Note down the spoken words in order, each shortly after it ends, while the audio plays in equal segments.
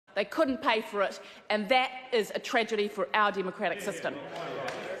They couldn't pay for it, and that is a tragedy for our democratic system.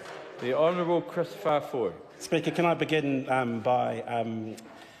 The Honourable Kris Faafoi. Speaker, can I begin by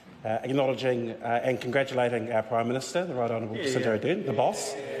acknowledging and congratulating our Prime Minister, the Right Honourable Jacinda Ardern, the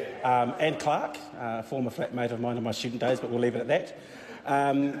boss, and Clark, former flatmate of mine in my student days, but we'll leave it at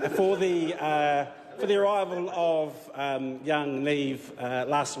that, for the arrival of young Neve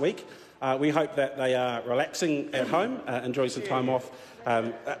last week. We hope that they are relaxing at home, enjoying some time off,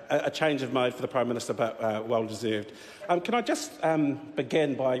 a change of mode for the Prime Minister, but well deserved. Can I just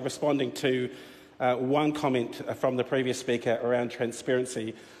begin by responding to one comment from the previous speaker around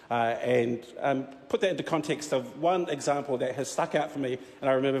transparency and put that into context of one example that has stuck out for me, and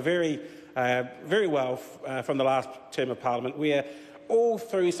I remember very well from the last term of Parliament, where all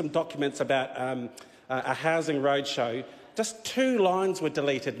through some documents about a housing roadshow, just 2 lines were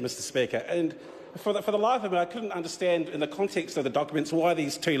deleted, Mr Speaker. And for the life of me, I couldn't understand in the context of the documents why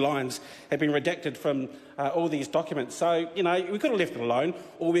these 2 lines had been redacted from all these documents. So, you know, we could have left it alone,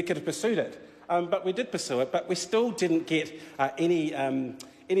 or we could have pursued it. But we did pursue it, but we still didn't get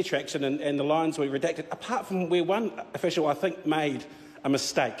any traction, and the lines were redacted, apart from where one official, I think, made a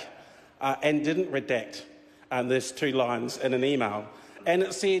mistake and didn't redact those 2 lines in an email. And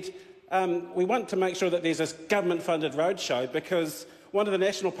it said, we want to make sure that there's this government-funded roadshow because one of the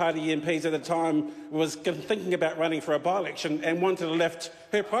National Party MPs at the time was thinking about running for a by-election and wanted to lift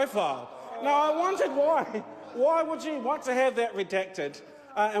her profile. Now, I wondered why. Why would you want to have that redacted?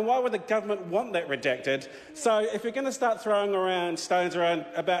 And why would the government want that redacted? So if you're going to start throwing stones around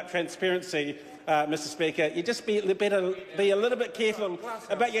about transparency, Mr Speaker, you just better be a little bit careful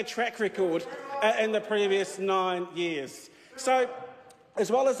about your track record in the previous 9 years. So, as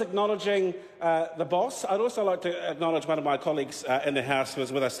well as acknowledging the boss, I'd also like to acknowledge one of my colleagues in the House who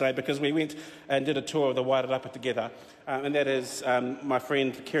was with us today, because we went and did a tour of the Wairarapa together, and that is my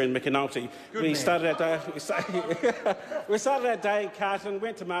friend Kieran McAnulty. We started our day in Carlton,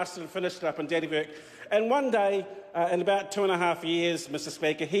 went to Marston, finished it up in Daddyburg, and one day, in about 2.5 years, Mr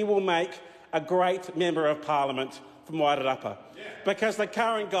Speaker, he will make a great Member of Parliament from Wairarapa, because the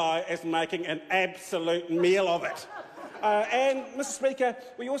current guy is making an absolute meal of it. And, Mr Speaker,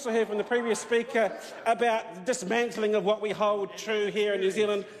 we also heard from the previous speaker about the dismantling of what we hold true here in New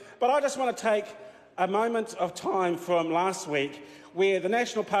Zealand. But I just want to take a moment of time from last week where the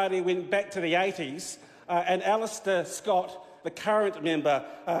National Party went back to the 80s and Alistair Scott, the current Member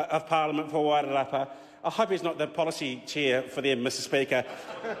of Parliament for Wairarapa, I hope he's not the policy chair for them, Mr Speaker,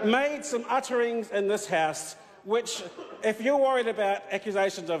 made some utterings in this House which, if you're worried about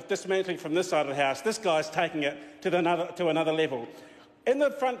accusations of dismantling from this side of the House, this guy's taking it to another level. In the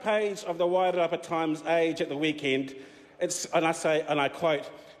front page of the Wairarapa Times Age at the weekend, and I quote,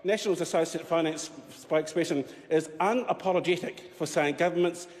 Nationals Associate Finance spokesperson is unapologetic for saying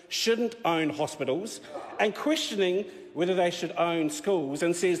governments shouldn't own hospitals and questioning whether they should own schools,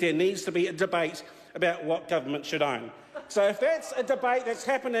 and says there needs to be a debate about what government should own. So if that's a debate that's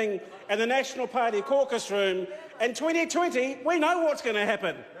happening in the National Party caucus room in 2020, we know what's going to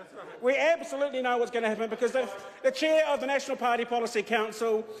happen. We absolutely know what's going to happen, because the chair of the National Party Policy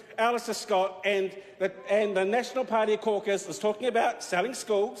Council, Alistair Scott, and the National Party caucus is talking about selling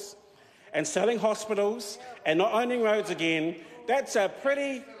schools and selling hospitals and not owning roads again. That's a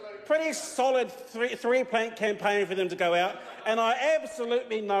pretty solid three-plank campaign for them to go out, and I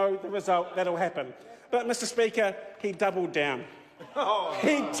absolutely know the result that will happen. But, Mr Speaker, he doubled down.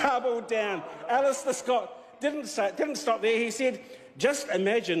 He doubled down. Alistair Scott didn't stop there. He said, just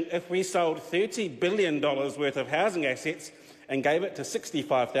imagine if we sold $30 billion worth of housing assets and gave it to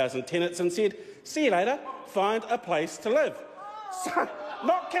 65,000 tenants and said, see you later, find a place to live. So,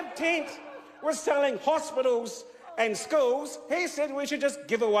 not content with selling hospitals and schools, he said we should just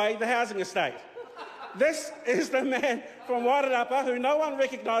give away the housing estate. This is the man from Wairarapa, who no one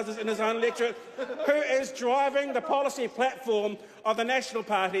recognises in his own electorate, who is driving the policy platform of the National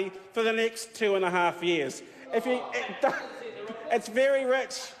Party for the next 2.5 years. It's very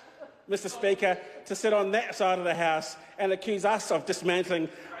rich, Mr Speaker, to sit on that side of the House and accuse us of dismantling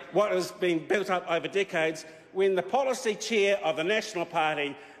what has been built up over decades, when the policy chair of the National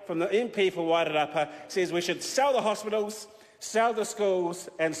Party from the MP for Wairarapa says we should sell the hospitals, sell the schools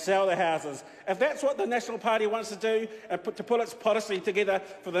and sell the houses. If that's what the National Party wants to do and to pull its policy together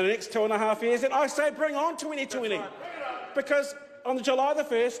for the next 2.5 years, then I say bring on 2020. Because on July the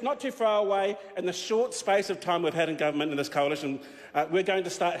 1st, not too far away, in the short space of time we've had in government in this coalition, we're going to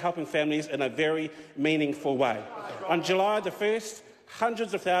start helping families in a very meaningful way. On July the 1st,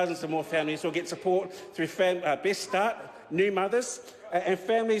 hundreds of thousands of more families will get support through Best Start, new mothers, and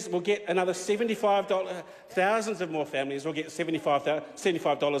families will get another $75. Thousands of more families will get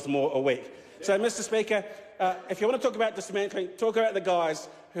 $75 more a week. So, Mr Speaker, if you want to talk about dismantling, talk about the guys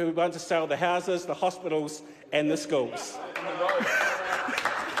who want to sell the houses, the hospitals and the schools.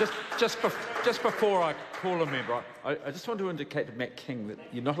 Just before I call a member, I just want to indicate to Matt King that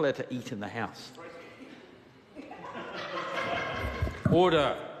you're not allowed to eat in the House.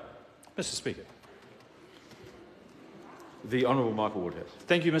 Order. Mr Speaker. The Honourable Michael Woodhouse.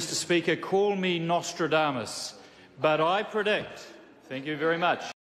 Thank you, Mr Speaker. Call me Nostradamus, but I predict, thank you very much,